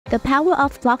The power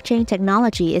of blockchain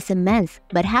technology is immense,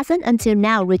 but hasn't until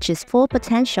now reached its full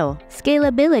potential.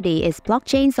 Scalability is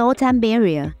blockchain's all-time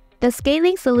barrier. The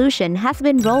scaling solution has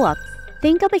been rollups.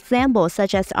 Think of examples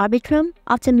such as Arbitrum,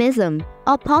 Optimism,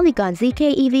 or Polygon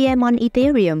ZK EVM on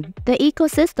Ethereum. The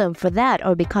ecosystem for that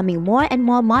are becoming more and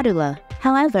more modular.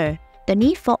 However, the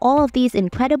need for all of these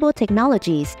incredible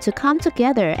technologies to come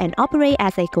together and operate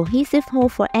as a cohesive whole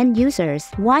for end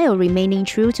users while remaining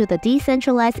true to the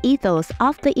decentralized ethos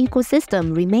of the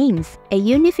ecosystem remains. A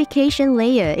unification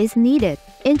layer is needed.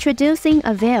 Introducing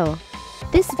Avail.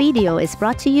 This video is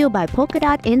brought to you by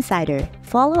Polkadot Insider.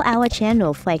 Follow our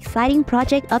channel for exciting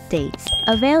project updates.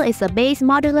 Avail is a base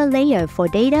modular layer for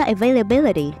data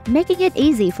availability, making it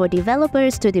easy for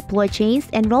developers to deploy chains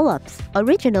and rollups.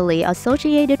 Originally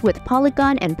associated with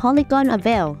Polygon and Polygon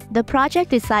Avail, the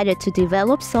project decided to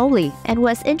develop solely and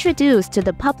was introduced to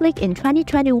the public in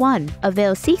 2021.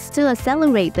 Avail seeks to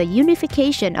accelerate the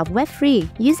unification of Web3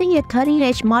 using a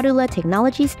cutting-edge modular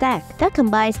technology stack that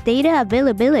combines data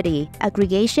availability,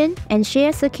 aggregation, and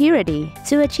shared security.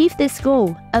 To achieve this goal,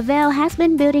 Avail has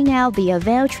been building out the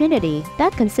Avail Trinity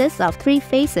that consists of 3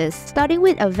 phases, starting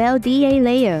with Avail DA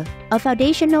layer, a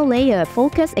foundational layer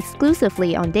focused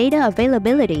exclusively on data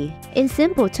availability. In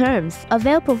simple terms,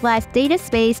 Avail provides data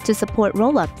space to support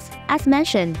rollups. As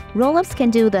mentioned, rollups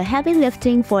can do the heavy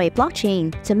lifting for a blockchain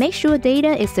to make sure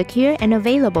data is secure and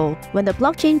available. When the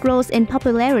blockchain grows in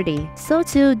popularity, so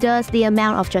too does the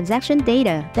amount of transaction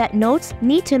data that nodes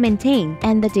need to maintain,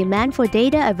 and the demand for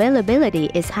data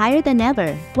availability is higher than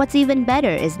ever. What's even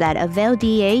better is that Avail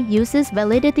DA uses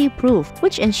validity proof,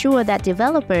 which ensure that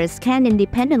developers can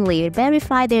independently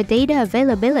verify their data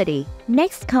availability.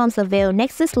 Next comes Avail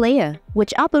Nexus layer,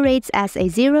 which operates as a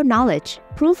zero-knowledge,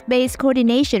 proof-based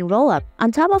coordination rollup.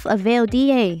 On top of Avail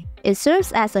DA, it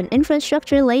serves as an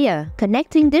infrastructure layer,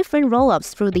 connecting different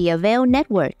rollups through the Avail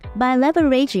network. By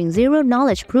leveraging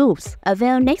zero-knowledge proofs,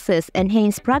 Avail Nexus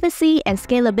enhances privacy and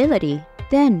scalability.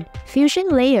 Then, Fusion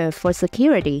layer for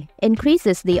security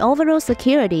increases the overall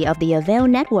security of the Avail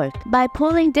network by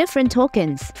pulling different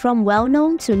tokens from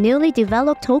well-known to newly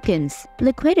developed tokens.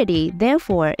 Liquidity,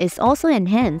 therefore, is also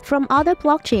enhanced from other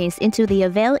blockchains into the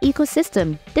Avail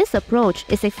ecosystem. This approach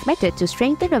is expected to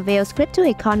strengthen Avail's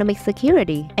crypto-economic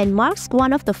security and marks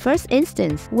one of the first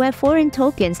instances where foreign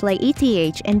tokens like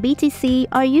ETH and BTC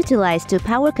are utilized to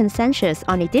power consensus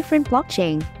on a different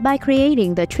blockchain. By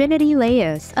creating the Trinity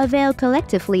layers, Avail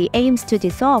collectively aims to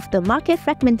dissolve the market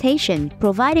fragmentation,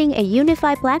 providing a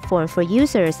unified platform for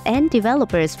users and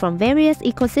developers from various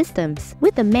ecosystems.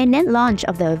 With the mainnet launch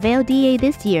of the Avail DA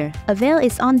this year, Avail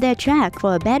is on their track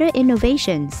for better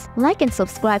innovations. Like and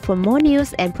subscribe for more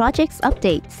news and projects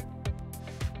updates.